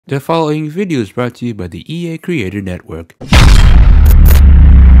The following video is brought to you by the EA Creator Network.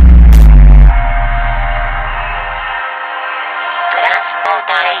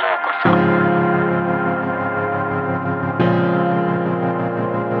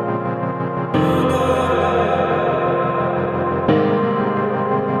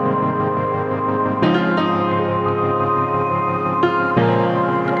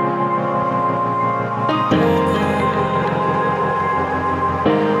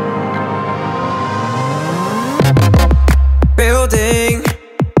 Building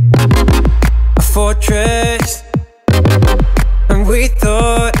a fortress, and we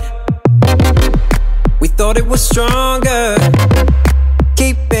thought it was stronger,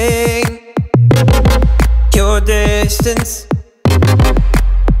 keeping your distance.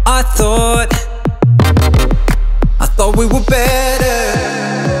 I thought we were better.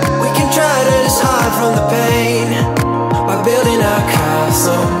 We can try to just hide from the pain by building our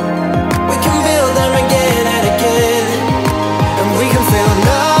castle. We can build them again and again, and we can feel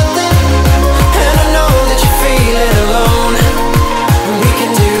nothing. And I know that you're feeling alone, and we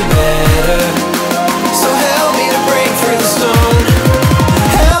can do better. So help me to break through the stone.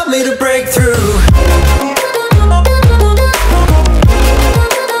 Help me to break through.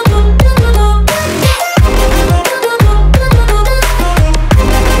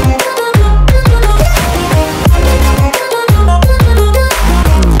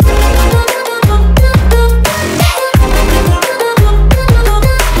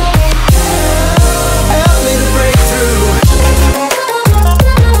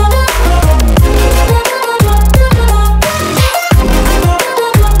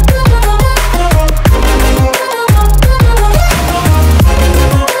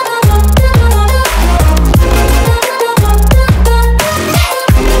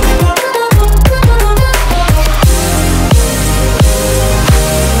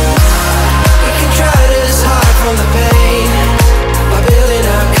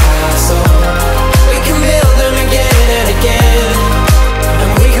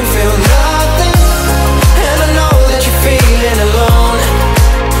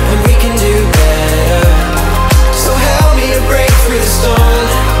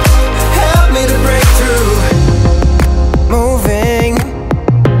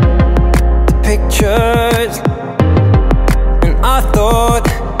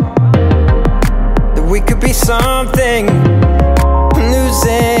 Something I'm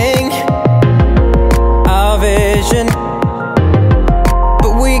losing.